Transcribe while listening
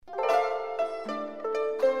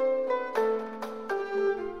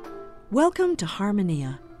Welcome to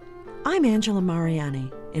Harmonia. I'm Angela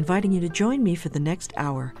Mariani, inviting you to join me for the next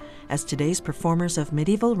hour as today's performers of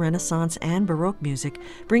medieval, Renaissance, and Baroque music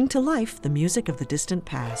bring to life the music of the distant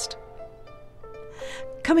past.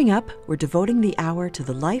 Coming up, we're devoting the hour to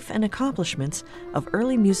the life and accomplishments of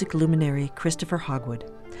early music luminary Christopher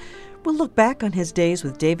Hogwood. We'll look back on his days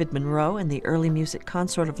with David Monroe and the Early Music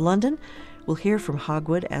Consort of London. We'll hear from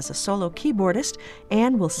Hogwood as a solo keyboardist,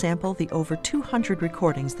 and we'll sample the over 200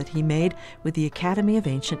 recordings that he made with the Academy of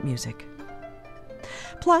Ancient Music.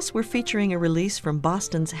 Plus, we're featuring a release from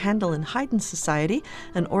Boston's Handel and Haydn Society,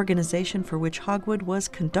 an organization for which Hogwood was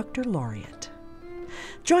conductor laureate.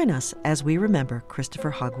 Join us as we remember Christopher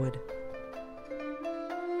Hogwood.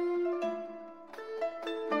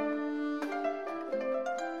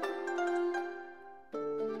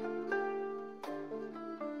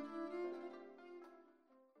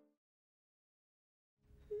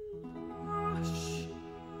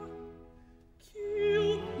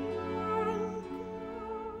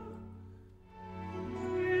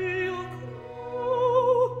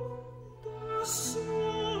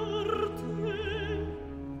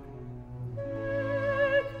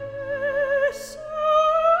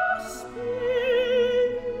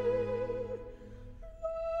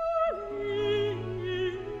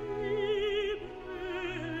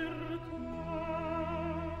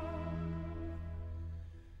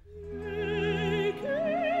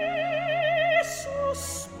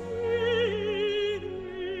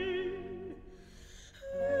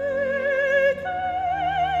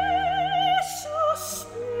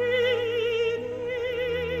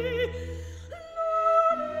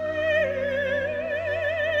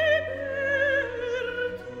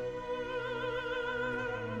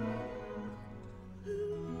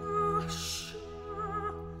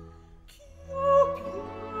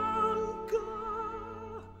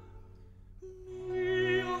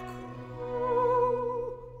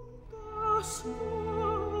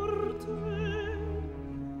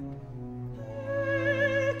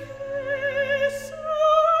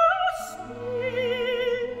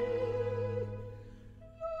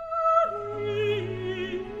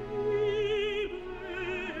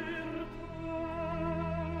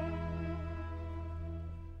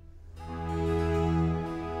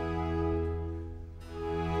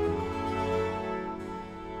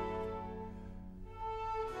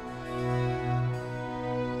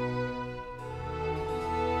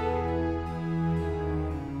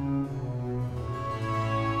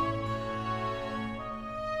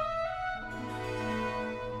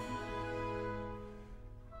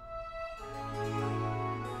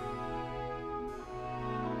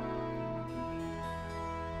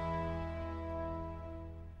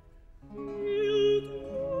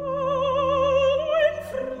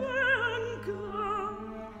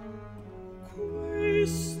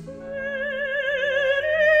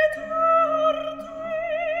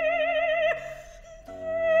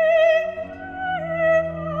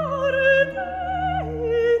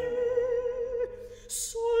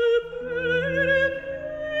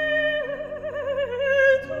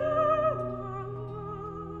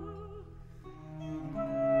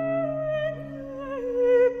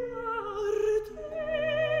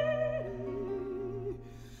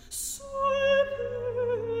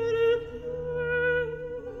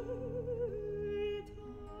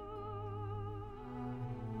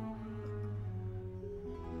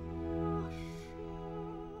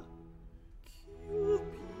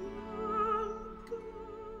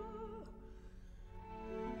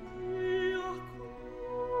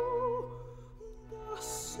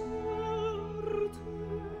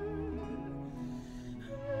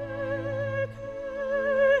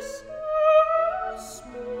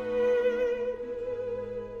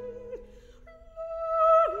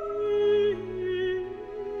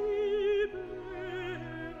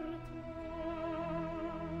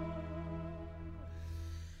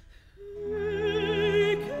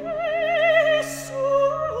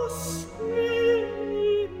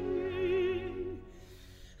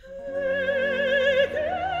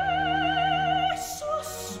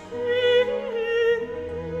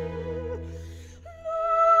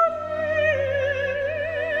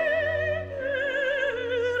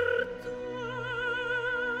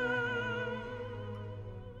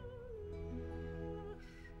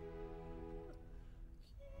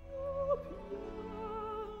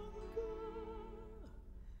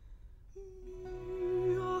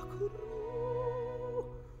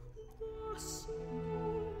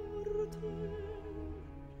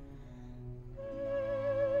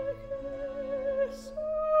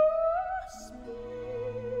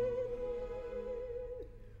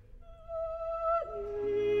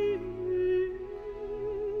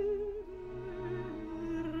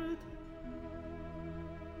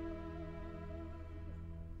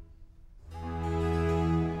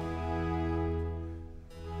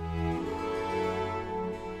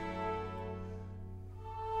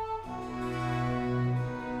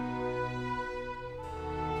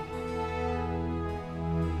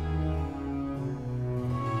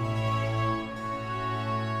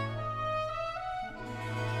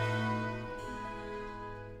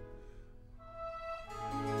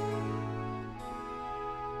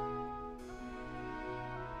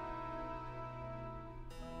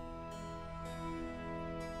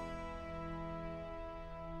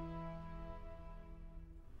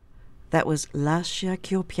 That was Lascia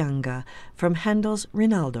ch'io pianga from Handel's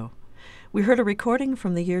Rinaldo. We heard a recording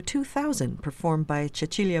from the year 2000 performed by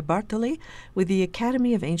Cecilia Bartoli with the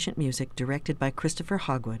Academy of Ancient Music, directed by Christopher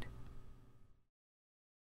Hogwood.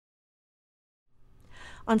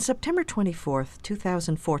 On September 24,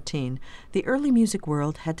 2014, the early music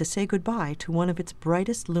world had to say goodbye to one of its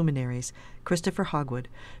brightest luminaries, Christopher Hogwood,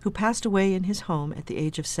 who passed away in his home at the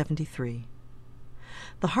age of 73.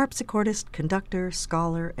 The harpsichordist, conductor,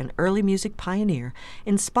 scholar, and early music pioneer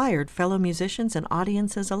inspired fellow musicians and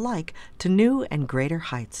audiences alike to new and greater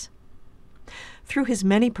heights. Through his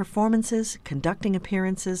many performances, conducting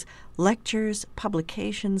appearances, lectures,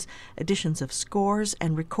 publications, editions of scores,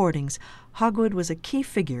 and recordings, Hogwood was a key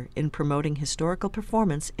figure in promoting historical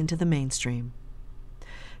performance into the mainstream.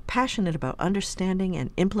 Passionate about understanding and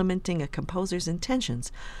implementing a composer's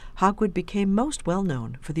intentions, Hogwood became most well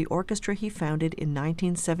known for the orchestra he founded in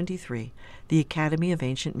 1973, the Academy of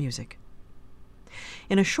Ancient Music.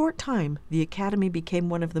 In a short time, the Academy became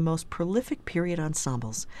one of the most prolific period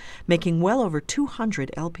ensembles, making well over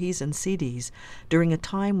 200 LPs and CDs during a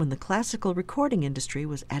time when the classical recording industry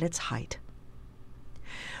was at its height.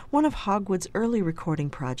 One of Hogwood's early recording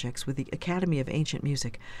projects with the Academy of Ancient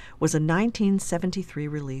Music was a 1973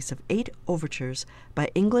 release of 8 overtures by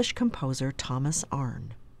English composer Thomas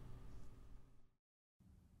Arne.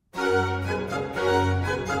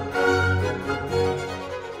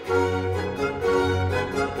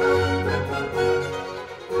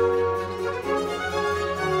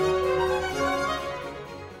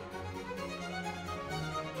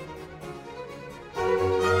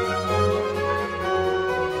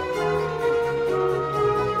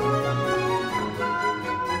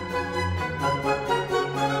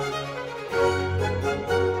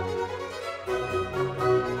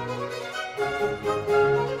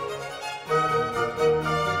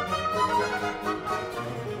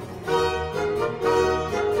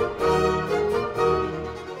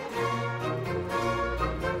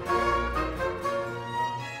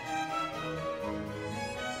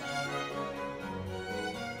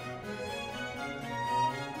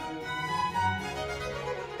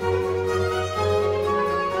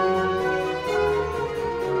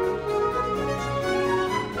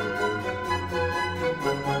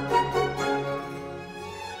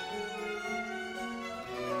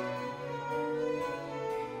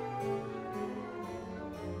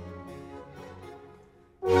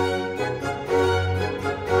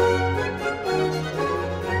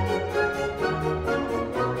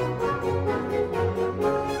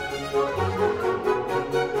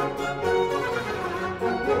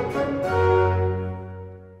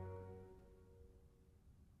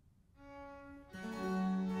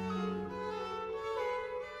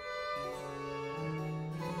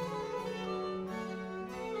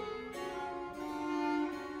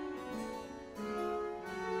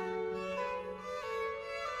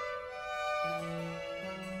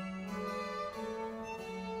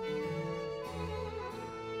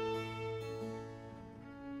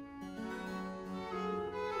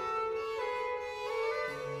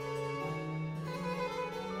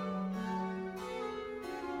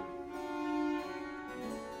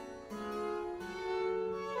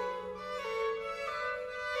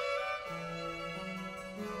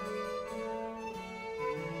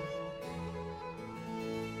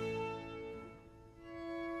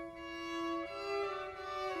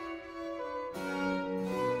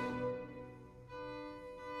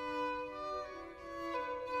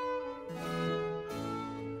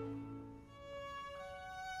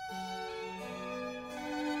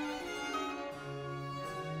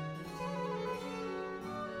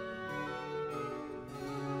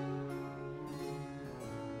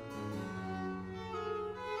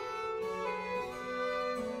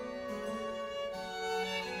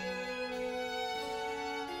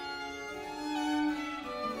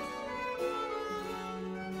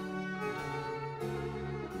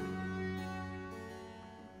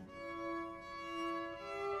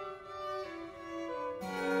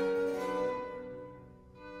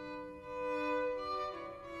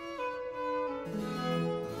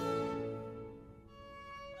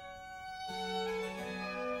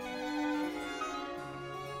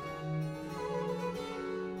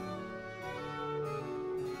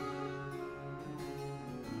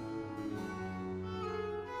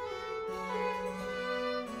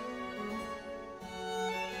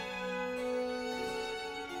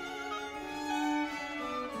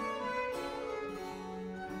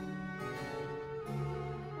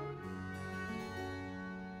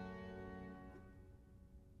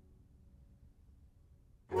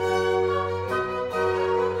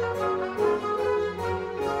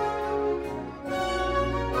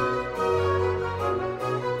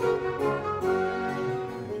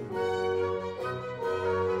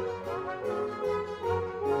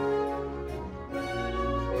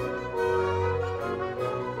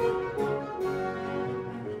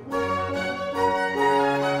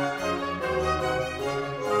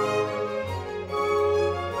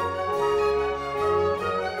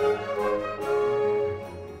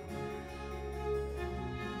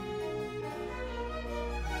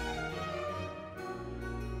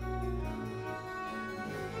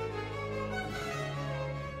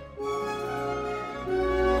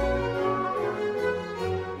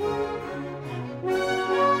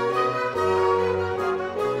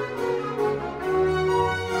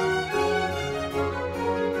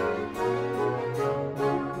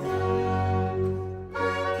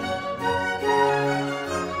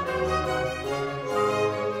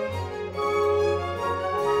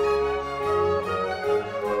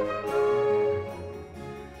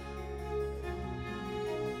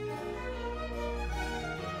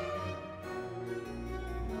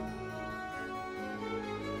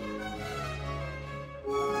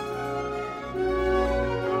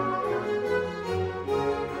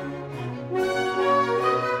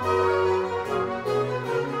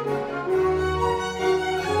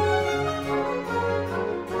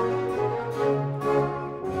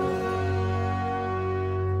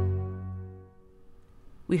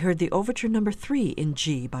 we heard the Overture No. 3 in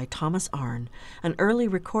G by Thomas Arne, an early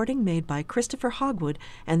recording made by Christopher Hogwood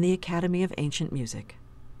and the Academy of Ancient Music.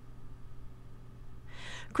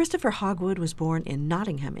 Christopher Hogwood was born in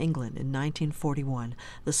Nottingham, England in 1941,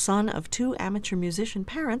 the son of two amateur musician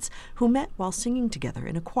parents who met while singing together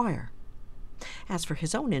in a choir. As for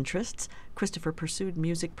his own interests, Christopher pursued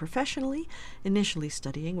music professionally, initially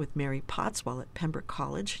studying with Mary Potts while at Pembroke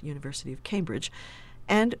College, University of Cambridge,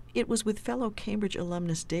 and it was with fellow Cambridge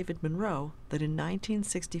alumnus David Monroe that in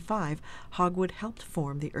 1965 Hogwood helped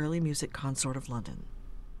form the Early Music Consort of London.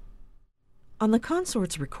 On the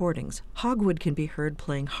consort's recordings, Hogwood can be heard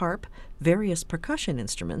playing harp, various percussion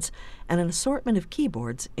instruments, and an assortment of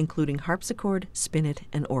keyboards, including harpsichord, spinet,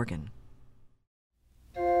 and organ.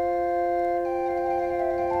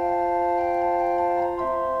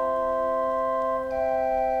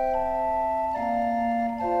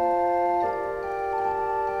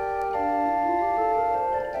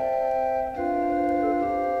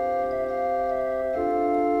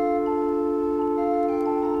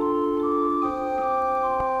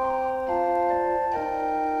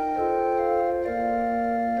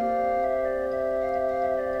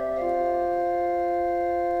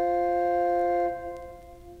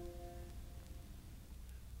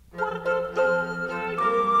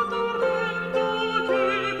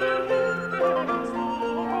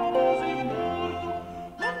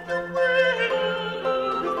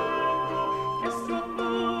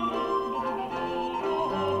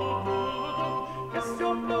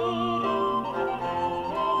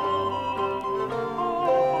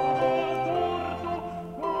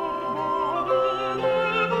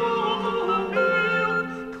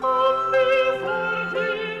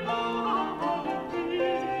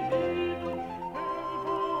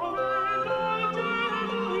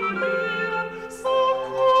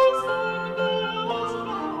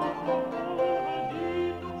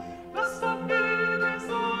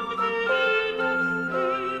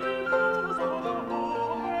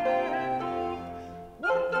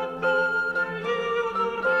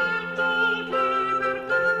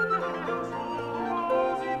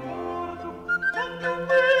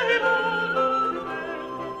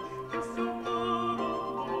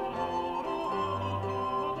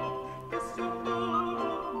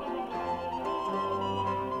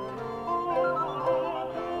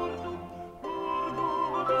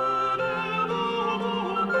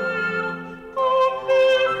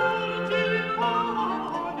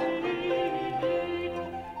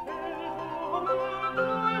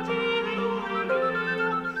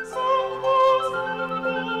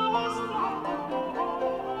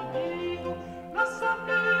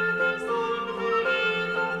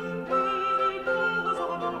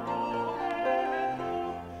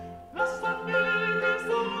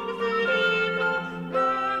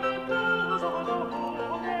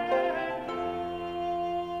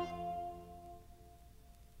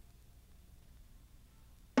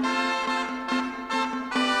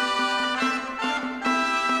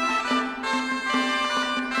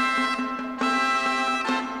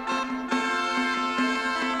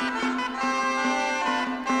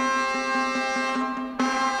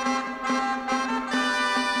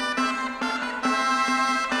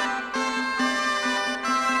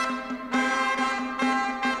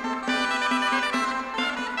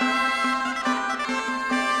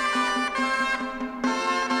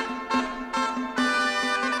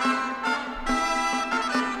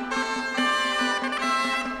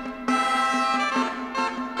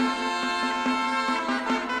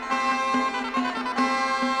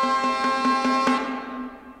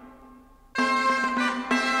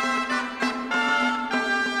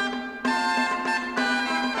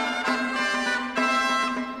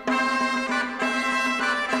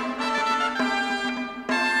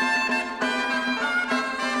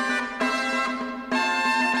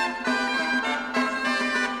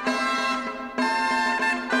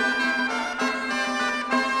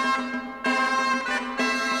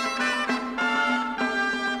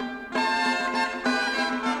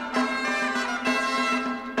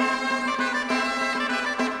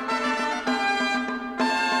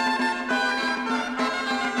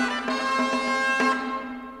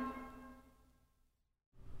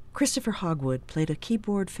 Christopher Hogwood played a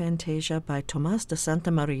keyboard fantasia by Tomás de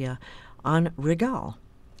Santa Maria on Regal.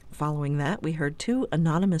 Following that, we heard two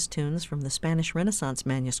anonymous tunes from the Spanish Renaissance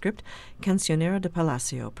manuscript, Cancionero de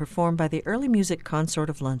Palacio, performed by the Early Music Consort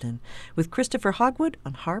of London, with Christopher Hogwood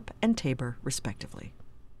on harp and tabor, respectively.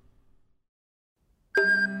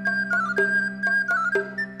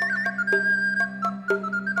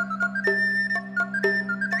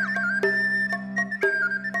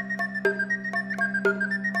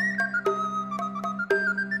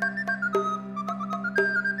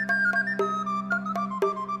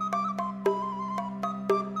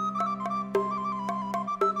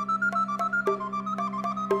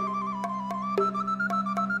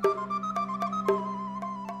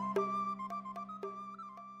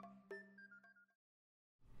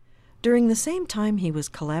 During the same time he was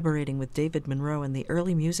collaborating with David Monroe in the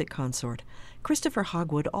early music consort, Christopher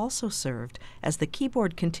Hogwood also served as the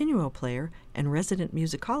keyboard continuo player and resident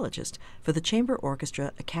musicologist for the chamber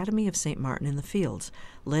orchestra Academy of St. Martin in the Fields,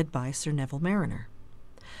 led by Sir Neville Marriner.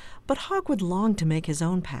 But Hogwood longed to make his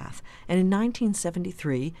own path, and in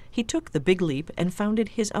 1973 he took the big leap and founded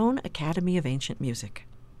his own Academy of Ancient Music.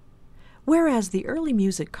 Whereas the early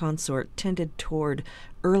music consort tended toward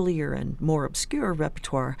earlier and more obscure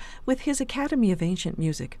repertoire, with his Academy of Ancient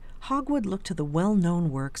Music, Hogwood looked to the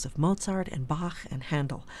well-known works of Mozart and Bach and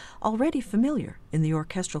Handel, already familiar in the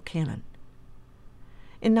orchestral canon.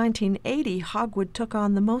 In 1980, Hogwood took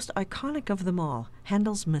on the most iconic of them all,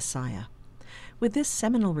 Handel's Messiah. With this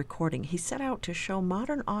seminal recording, he set out to show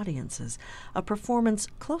modern audiences a performance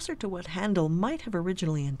closer to what Handel might have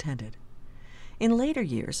originally intended. In later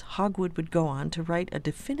years, Hogwood would go on to write a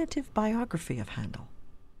definitive biography of Handel.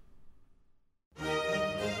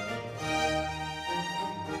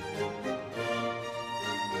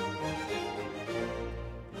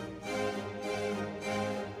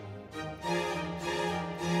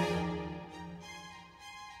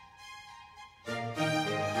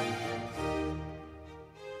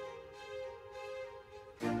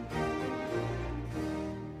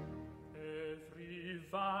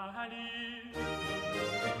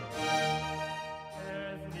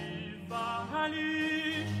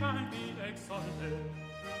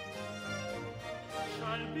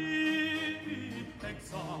 Shall be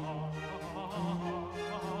exalted.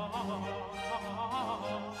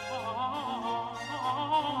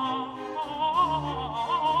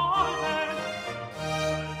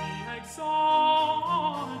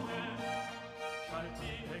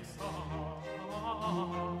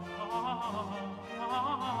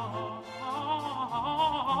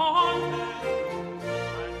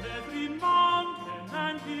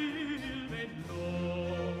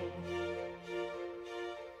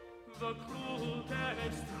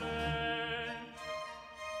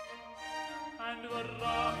 And the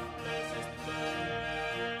rough places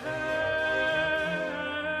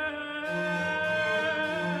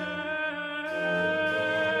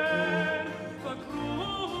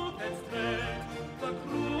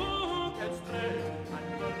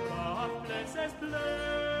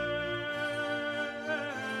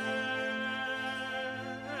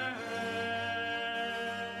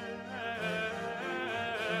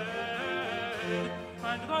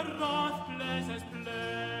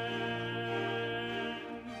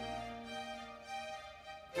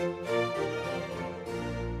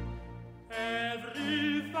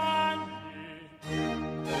every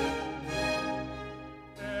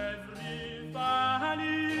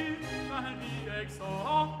valley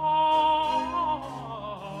shall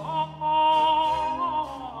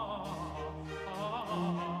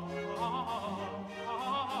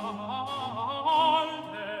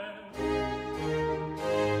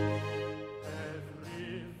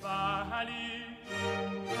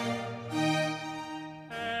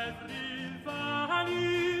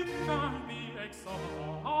be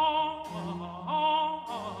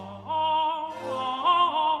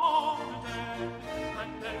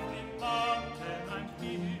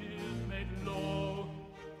exalted.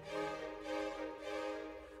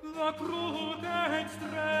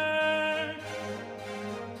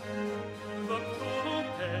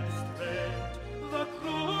 The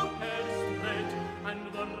crooked straight, and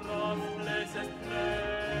the rough places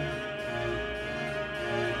plain,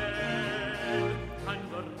 and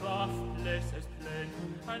the rough places plain,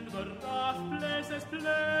 and the rough places plain.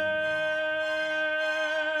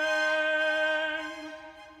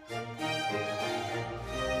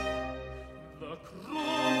 The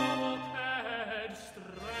crooked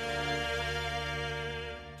straight,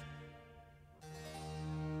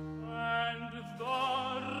 and the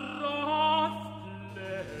rough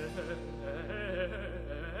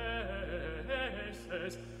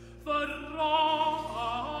places, the rough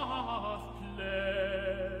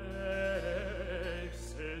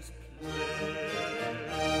places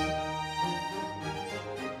plain.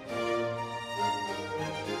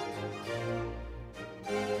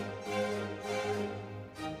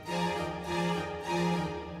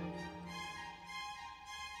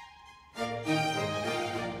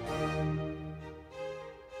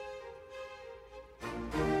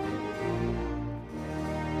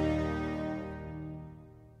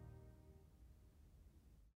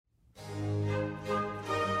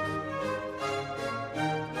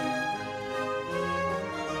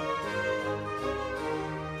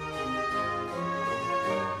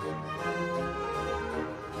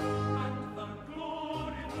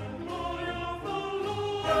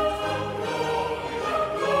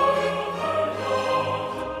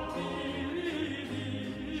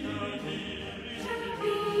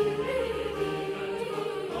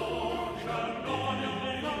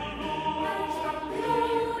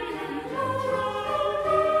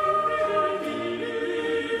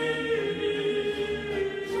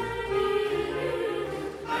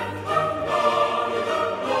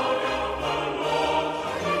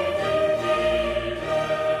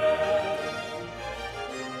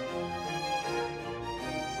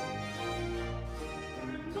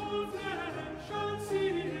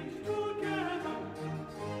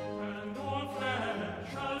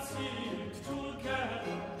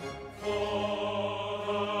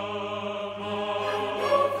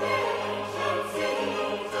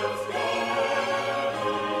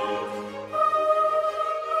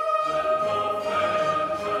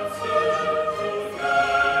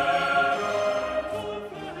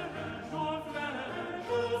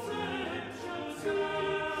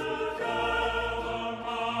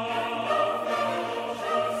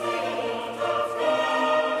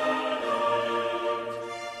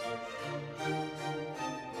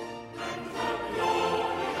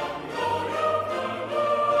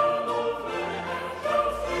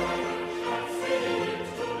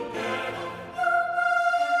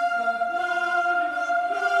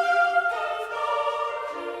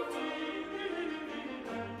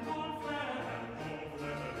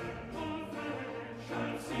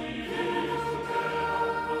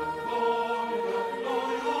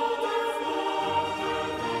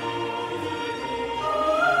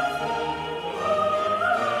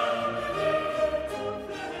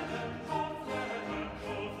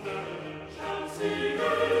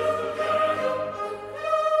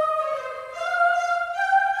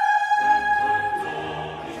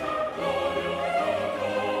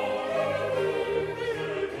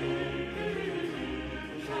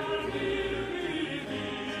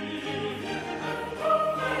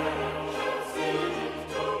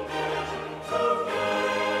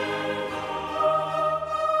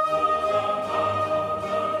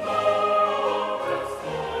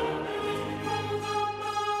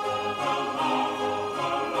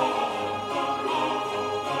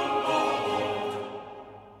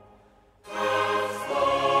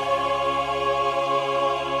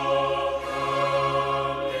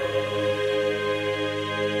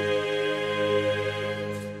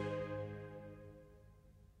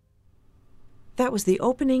 That was the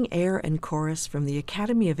opening air and chorus from the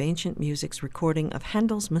Academy of Ancient Music's recording of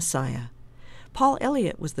Handel's Messiah. Paul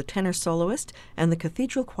Elliott was the tenor soloist, and the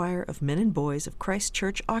Cathedral Choir of Men and Boys of Christ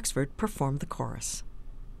Church, Oxford, performed the chorus.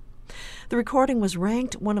 The recording was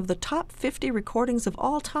ranked one of the top 50 recordings of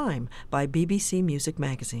all time by BBC Music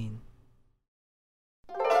Magazine.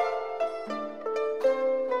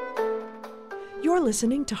 You're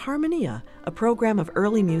listening to Harmonia, a program of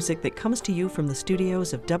early music that comes to you from the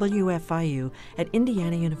studios of WFIU at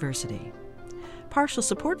Indiana University. Partial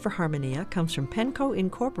support for Harmonia comes from Penco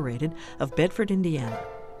Incorporated of Bedford, Indiana.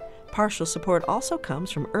 Partial support also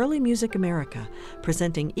comes from Early Music America,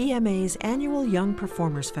 presenting EMA's annual Young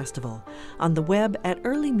Performers Festival on the web at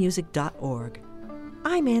earlymusic.org.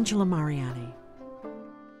 I'm Angela Mariani.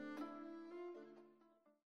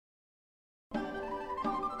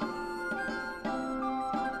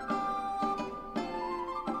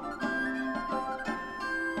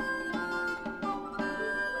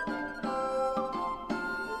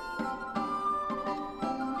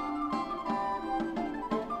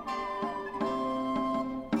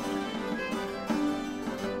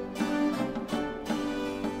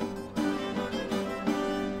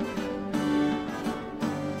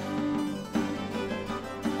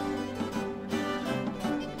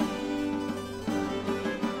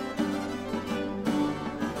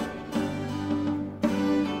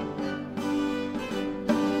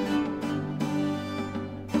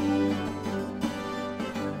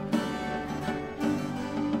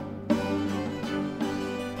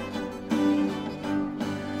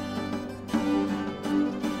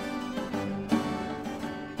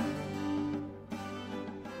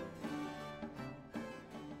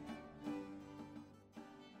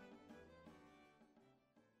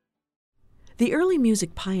 The early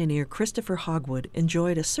music pioneer Christopher Hogwood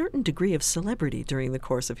enjoyed a certain degree of celebrity during the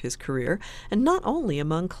course of his career, and not only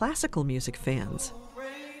among classical music fans.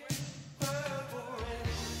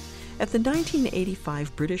 At the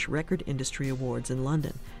 1985 British Record Industry Awards in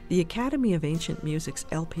London, the Academy of Ancient Music's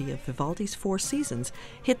LP of Vivaldi's Four Seasons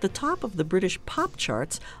hit the top of the British pop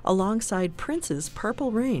charts alongside Prince's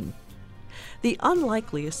Purple Rain. The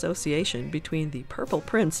unlikely association between the Purple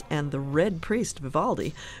Prince and the Red Priest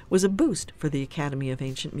Vivaldi was a boost for the Academy of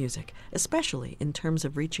Ancient Music, especially in terms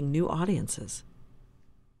of reaching new audiences.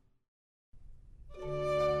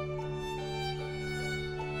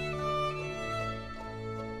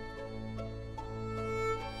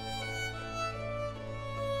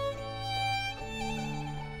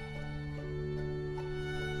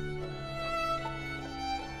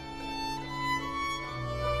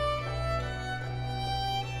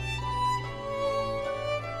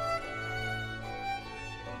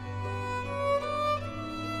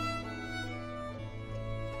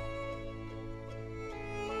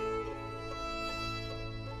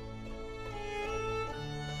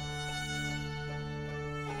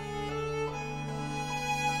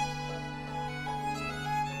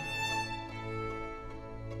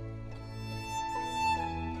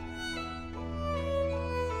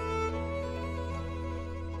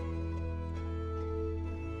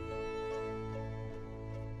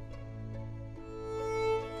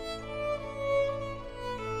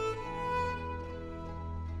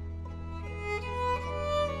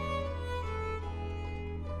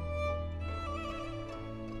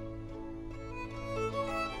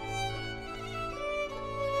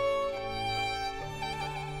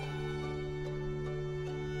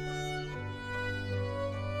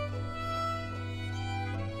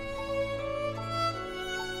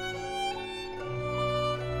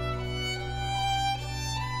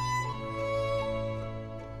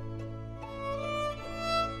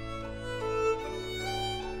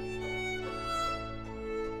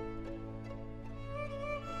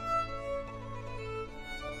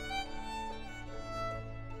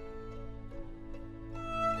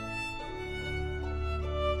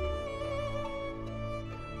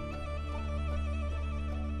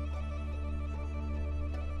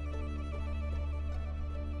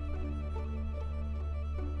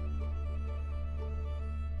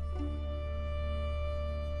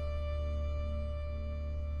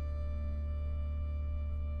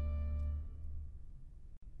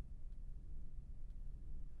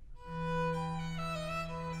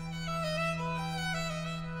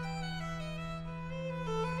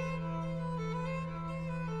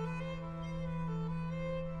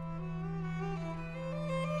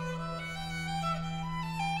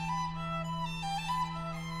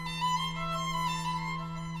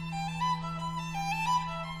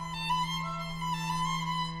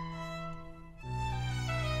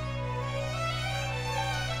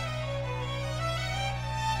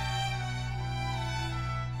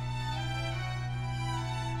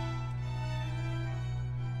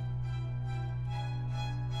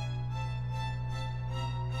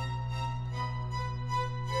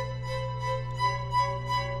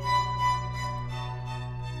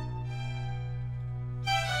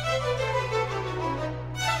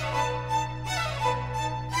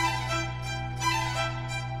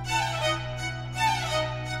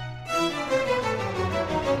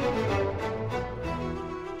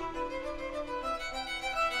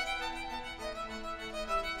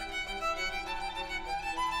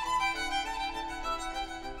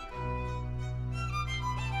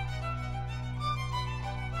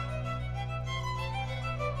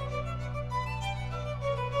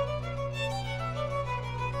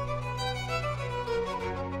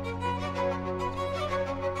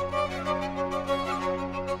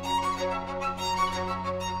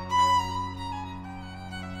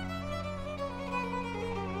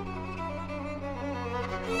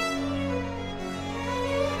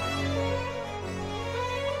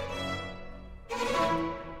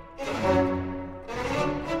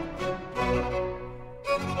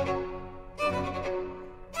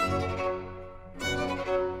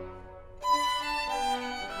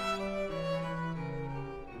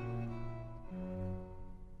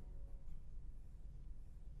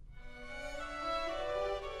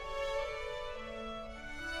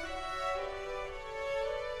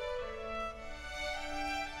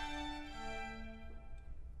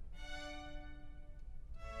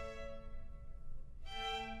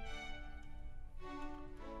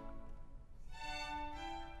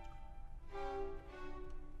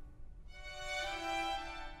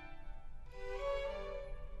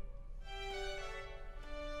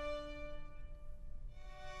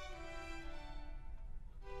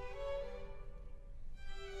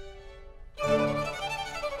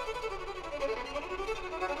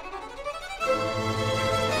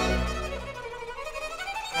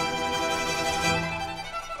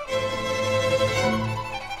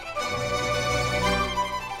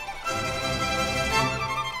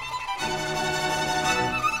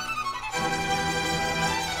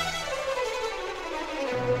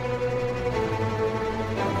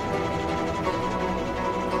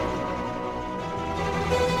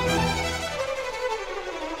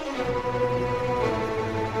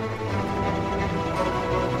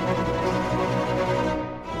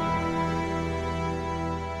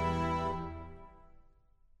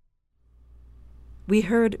 We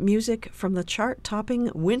heard music from the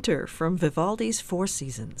chart-topping Winter from Vivaldi's Four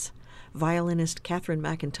Seasons. Violinist Catherine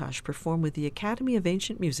McIntosh performed with the Academy of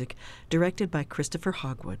Ancient Music, directed by Christopher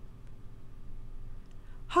Hogwood.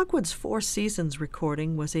 Hogwood's Four Seasons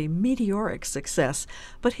recording was a meteoric success,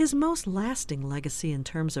 but his most lasting legacy in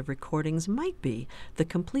terms of recordings might be the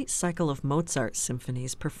complete cycle of Mozart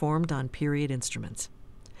symphonies performed on period instruments.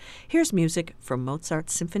 Here's music from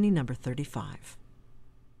Mozart's Symphony No. 35.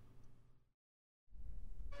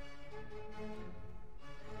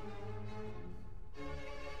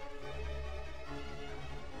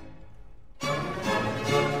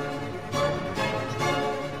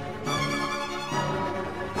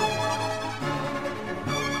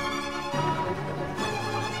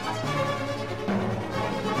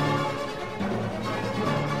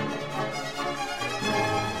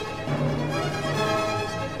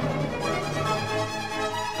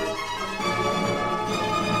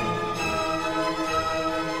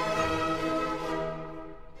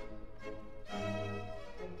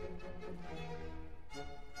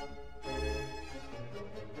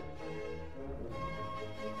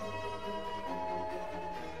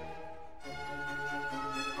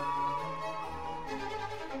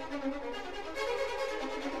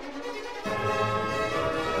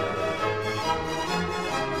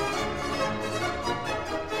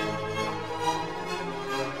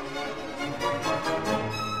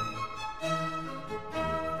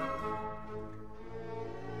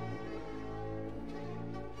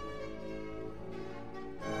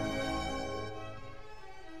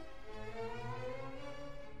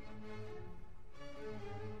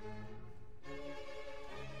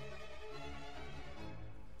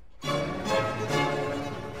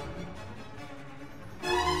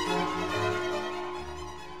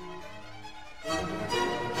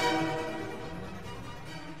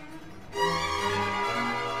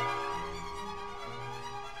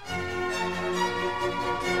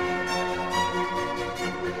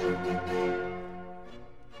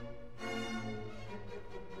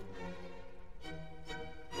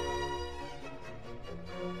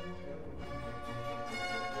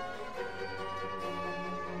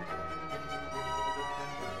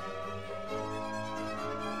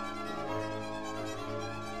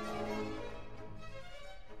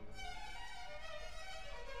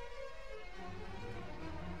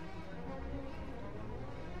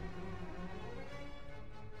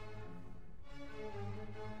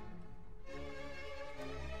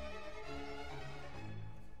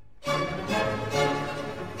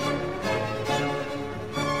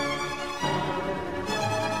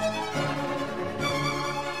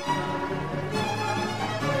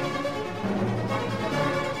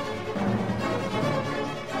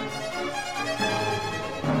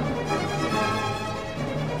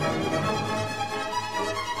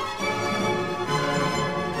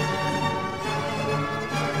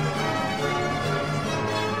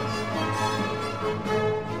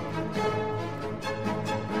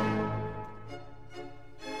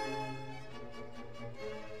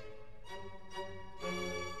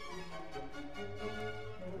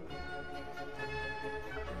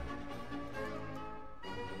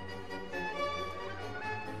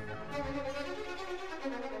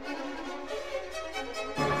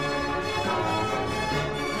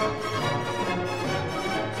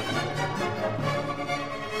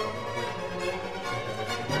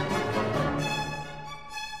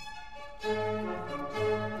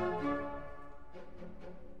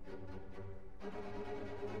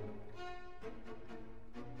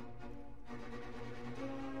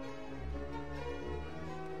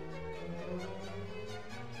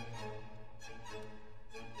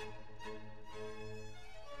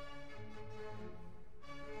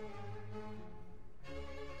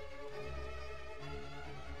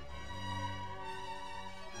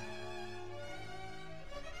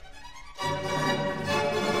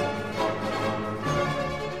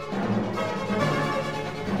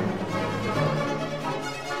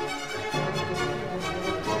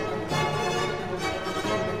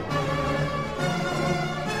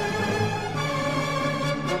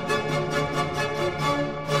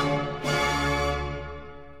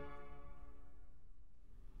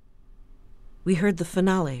 We heard the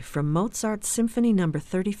finale from Mozart's Symphony No.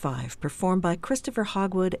 35, performed by Christopher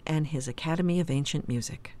Hogwood and his Academy of Ancient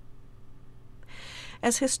Music.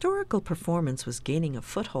 As historical performance was gaining a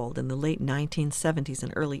foothold in the late 1970s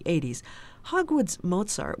and early 80s, Hogwood's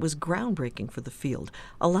Mozart was groundbreaking for the field,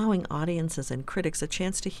 allowing audiences and critics a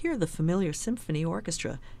chance to hear the familiar symphony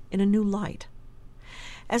orchestra in a new light.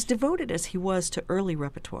 As devoted as he was to early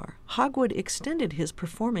repertoire, Hogwood extended his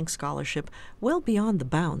performing scholarship well beyond the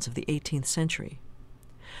bounds of the 18th century.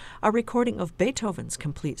 A recording of Beethoven's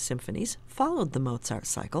complete symphonies followed the Mozart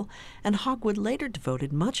cycle, and Hogwood later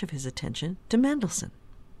devoted much of his attention to Mendelssohn.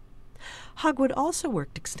 Hogwood also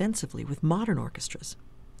worked extensively with modern orchestras.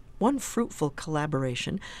 One fruitful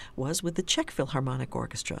collaboration was with the Czech Philharmonic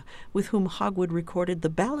Orchestra, with whom Hogwood recorded the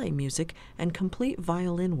ballet music and complete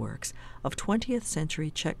violin works of 20th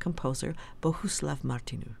century Czech composer Bohuslav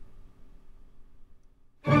Martinu.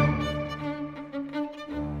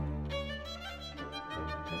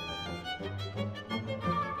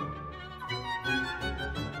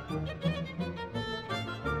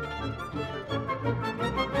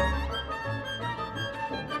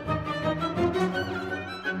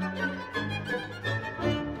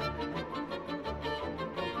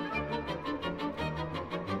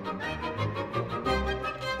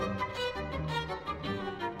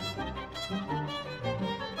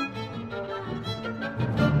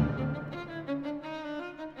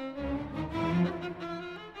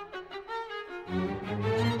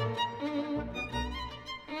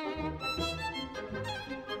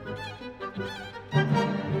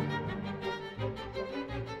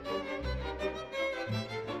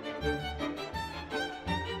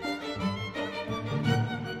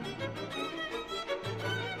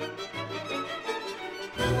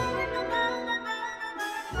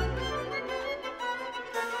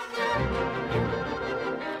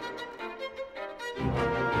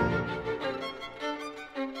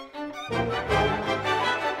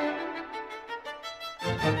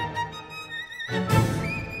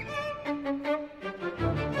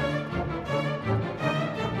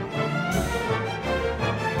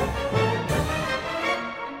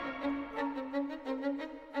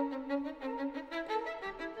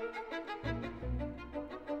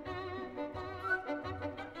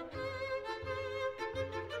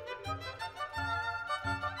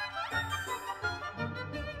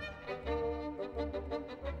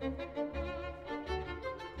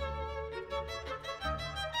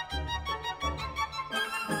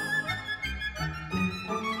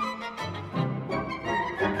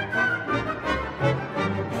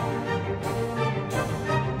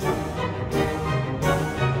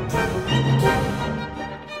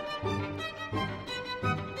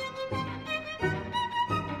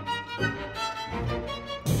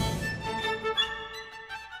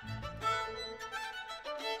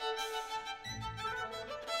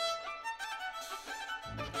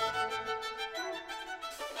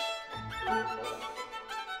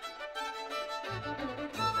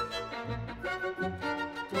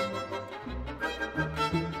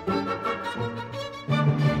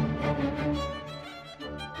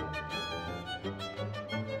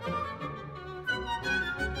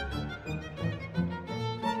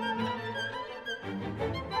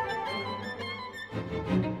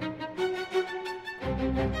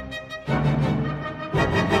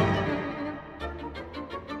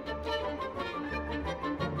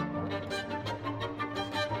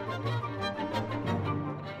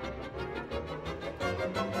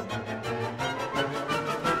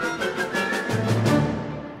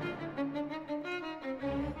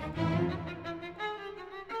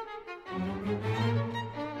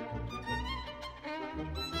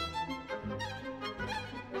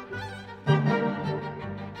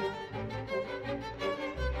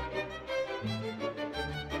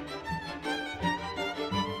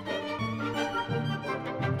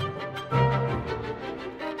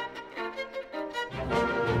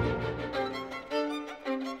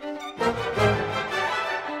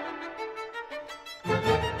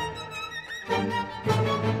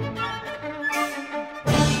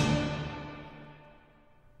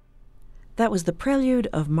 That was the prelude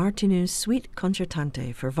of Martinu's Suite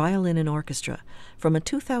Concertante for violin and orchestra from a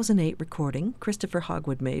 2008 recording Christopher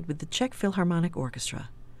Hogwood made with the Czech Philharmonic Orchestra.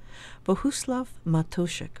 Bohuslav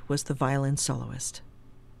Matošek was the violin soloist.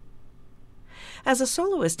 As a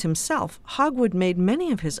soloist himself, Hogwood made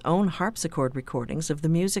many of his own harpsichord recordings of the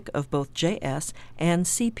music of both J.S. and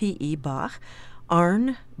C.P.E. Bach,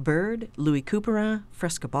 Arne, Bird, Louis Couperin,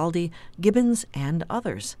 Frescobaldi, Gibbons, and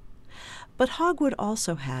others. But Hogwood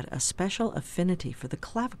also had a special affinity for the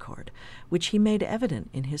clavichord, which he made evident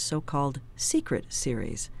in his so-called Secret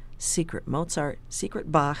series, Secret Mozart,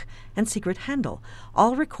 Secret Bach, and Secret Handel,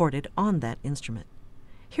 all recorded on that instrument.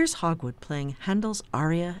 Here's Hogwood playing Handel's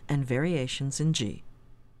aria and variations in G.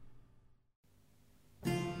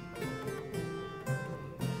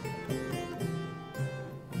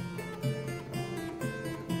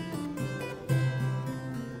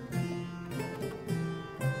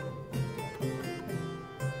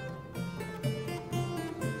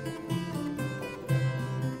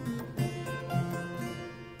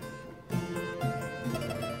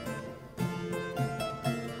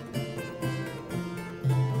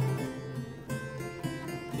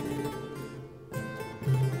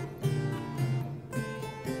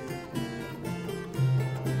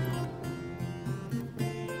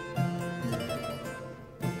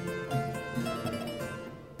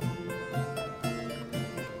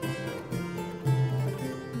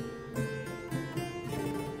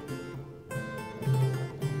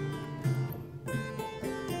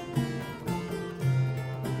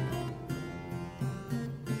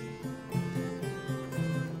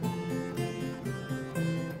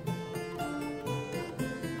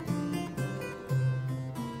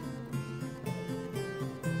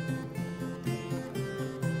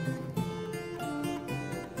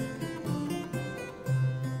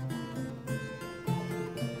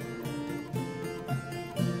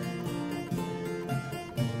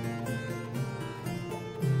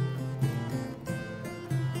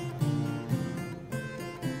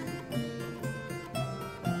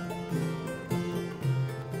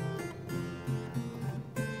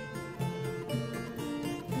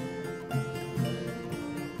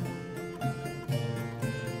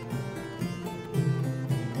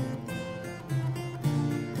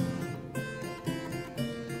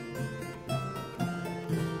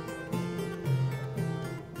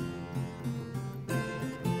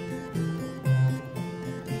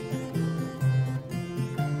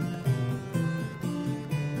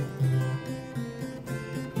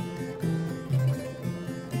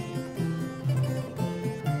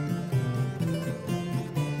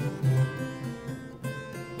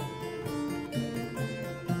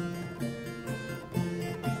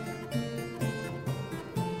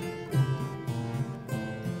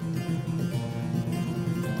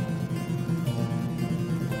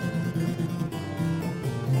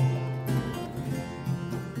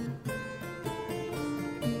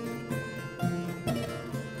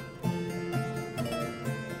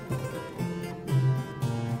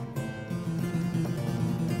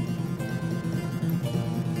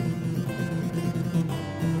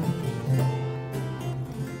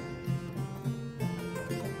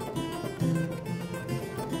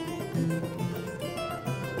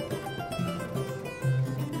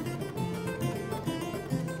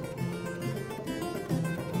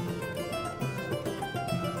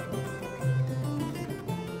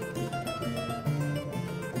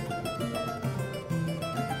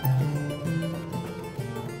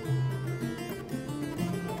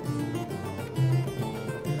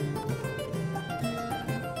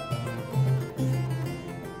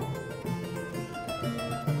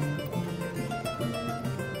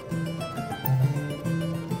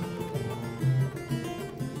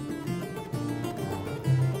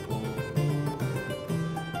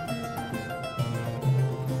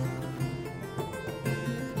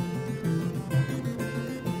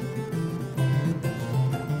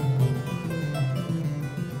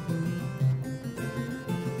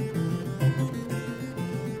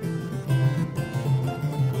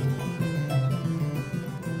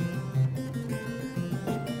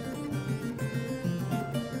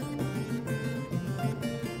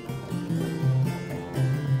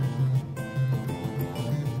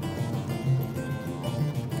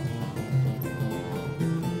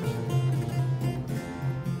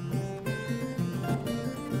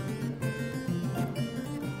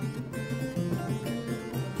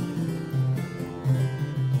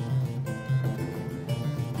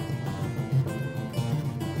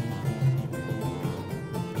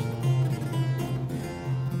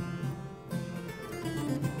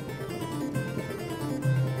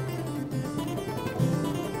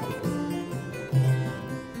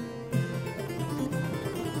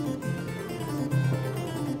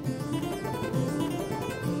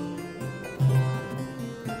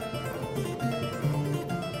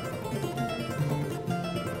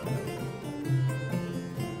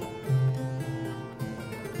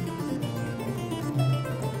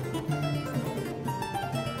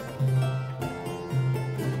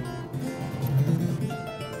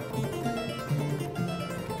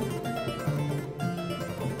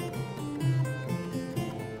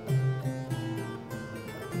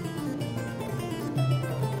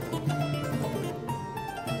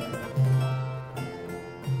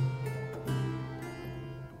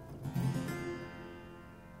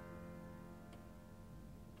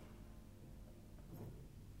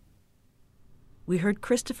 we heard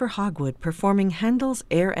Christopher Hogwood performing Handel's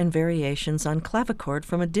Air and Variations on clavichord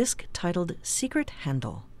from a disc titled Secret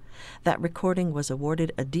Handel. That recording was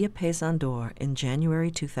awarded a Diapason d'Or in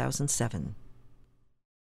January 2007.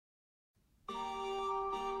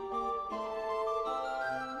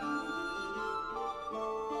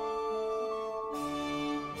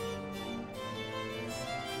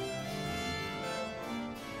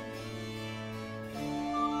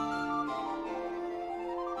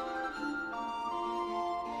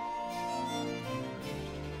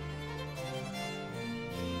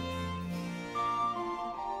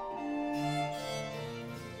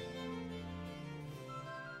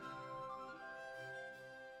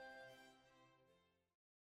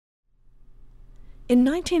 In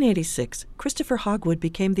 1986, Christopher Hogwood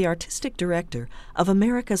became the artistic director of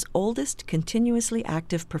America's oldest continuously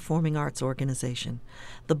active performing arts organization,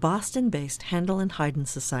 the Boston-based Handel and Haydn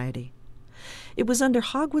Society. It was under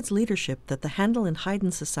Hogwood's leadership that the Handel and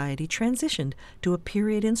Haydn Society transitioned to a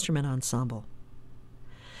period instrument ensemble.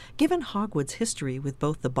 Given Hogwood's history with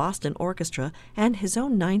both the Boston Orchestra and his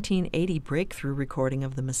own 1980 breakthrough recording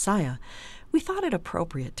of The Messiah, we thought it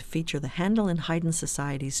appropriate to feature the Handel and Haydn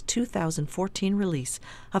Society's 2014 release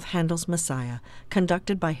of Handel's Messiah,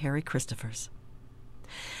 conducted by Harry Christophers.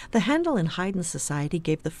 The Handel and Haydn Society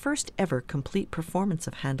gave the first ever complete performance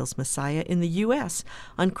of Handel's Messiah in the U.S.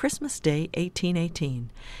 on Christmas Day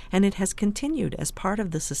 1818, and it has continued as part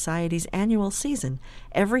of the Society's annual season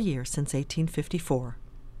every year since 1854.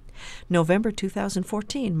 November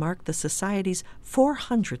 2014 marked the Society's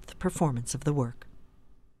 400th performance of the work.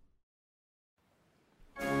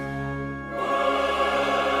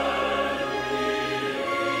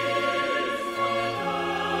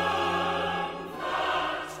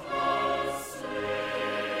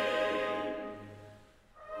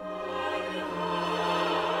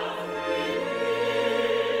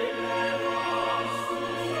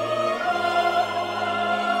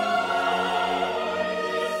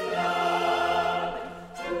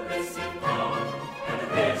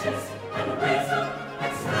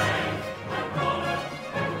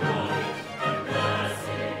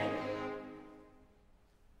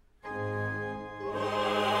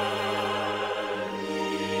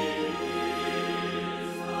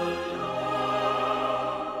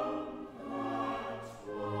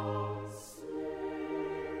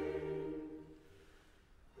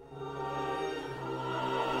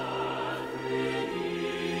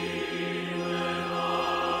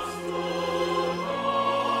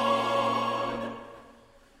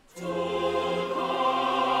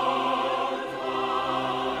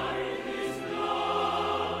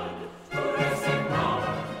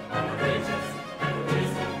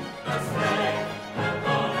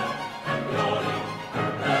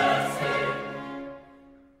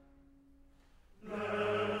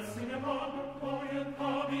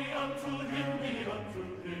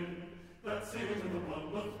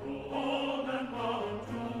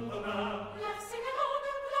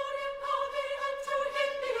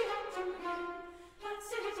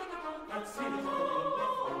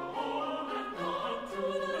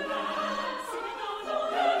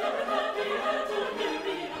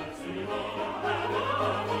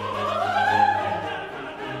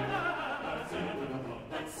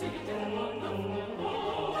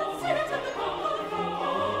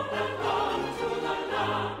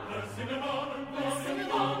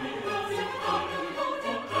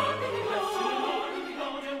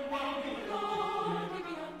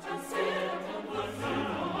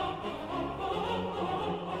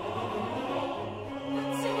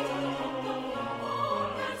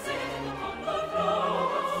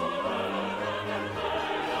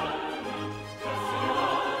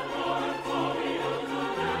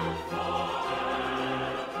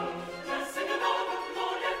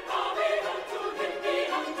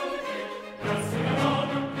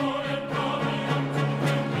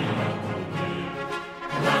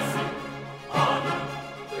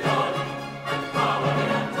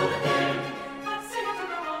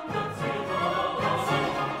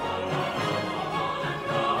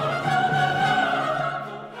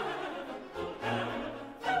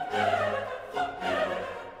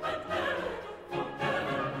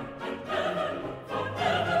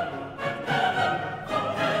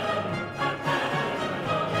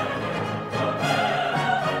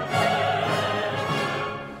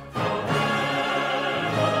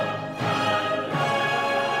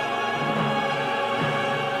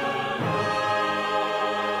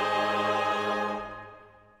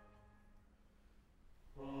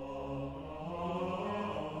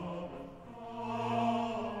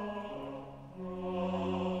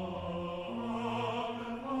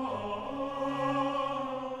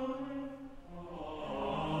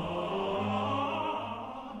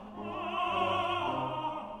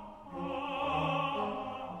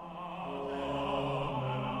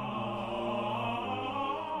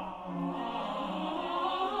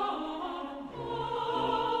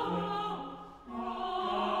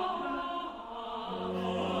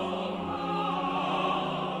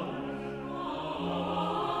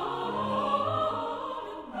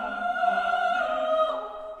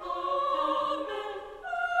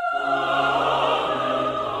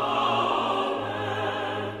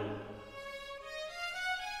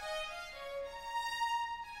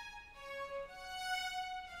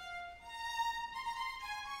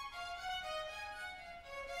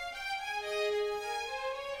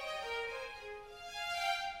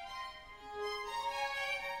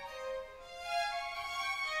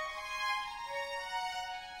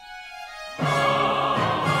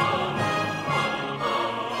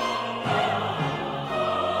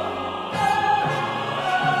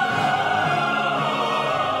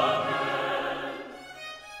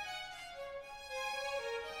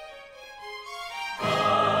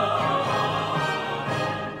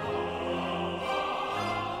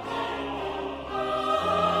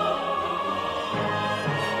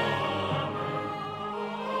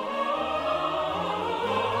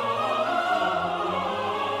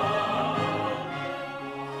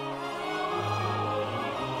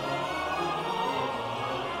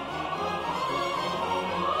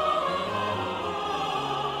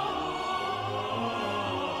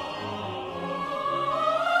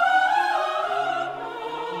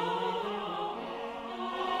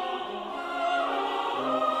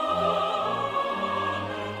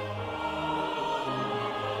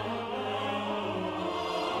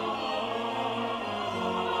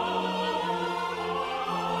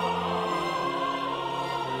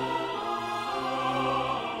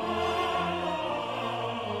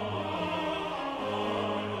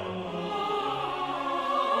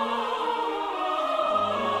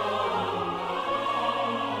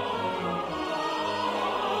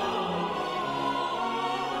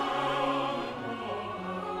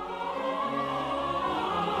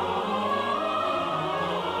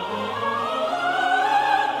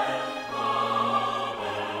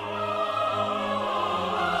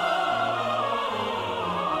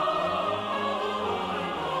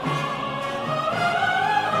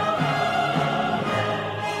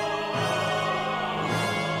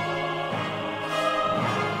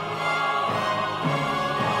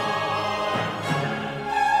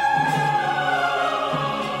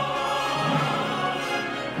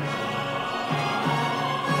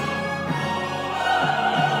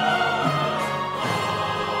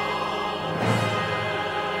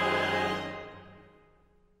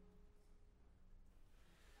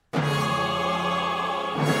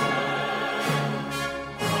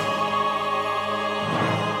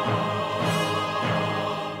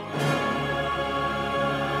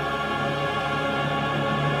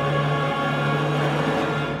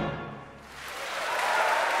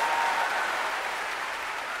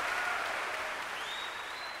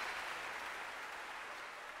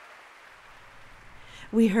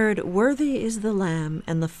 We heard Worthy is the Lamb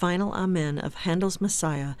and the Final Amen of Handel's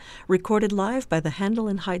Messiah, recorded live by the Handel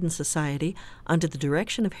and Haydn Society under the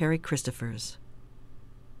direction of Harry Christophers.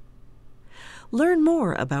 Learn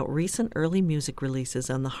more about recent early music releases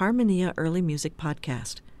on the Harmonia Early Music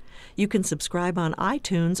Podcast. You can subscribe on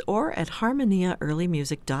iTunes or at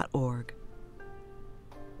harmoniaearlymusic.org.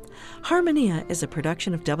 Harmonia is a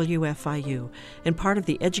production of WFIU and part of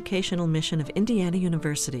the educational mission of Indiana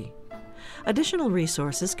University. Additional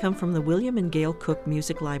resources come from the William and Gail Cook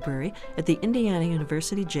Music Library at the Indiana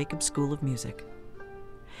University Jacobs School of Music.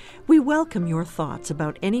 We welcome your thoughts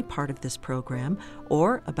about any part of this program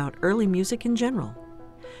or about early music in general.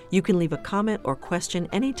 You can leave a comment or question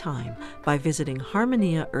anytime by visiting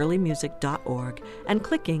harmoniaearlymusic.org and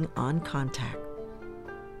clicking on Contact.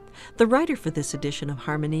 The writer for this edition of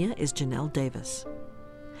Harmonia is Janelle Davis.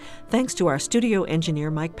 Thanks to our studio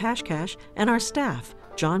engineer Mike Pashkash and our staff,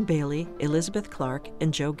 John Bailey, Elizabeth Clark,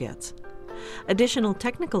 and Joe Getz. Additional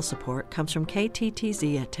technical support comes from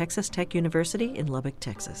KTTZ at Texas Tech University in Lubbock,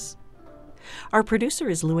 Texas. Our producer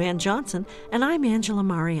is Luann Johnson, and I'm Angela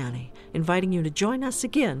Mariani, inviting you to join us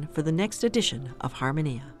again for the next edition of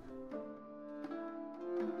Harmonia.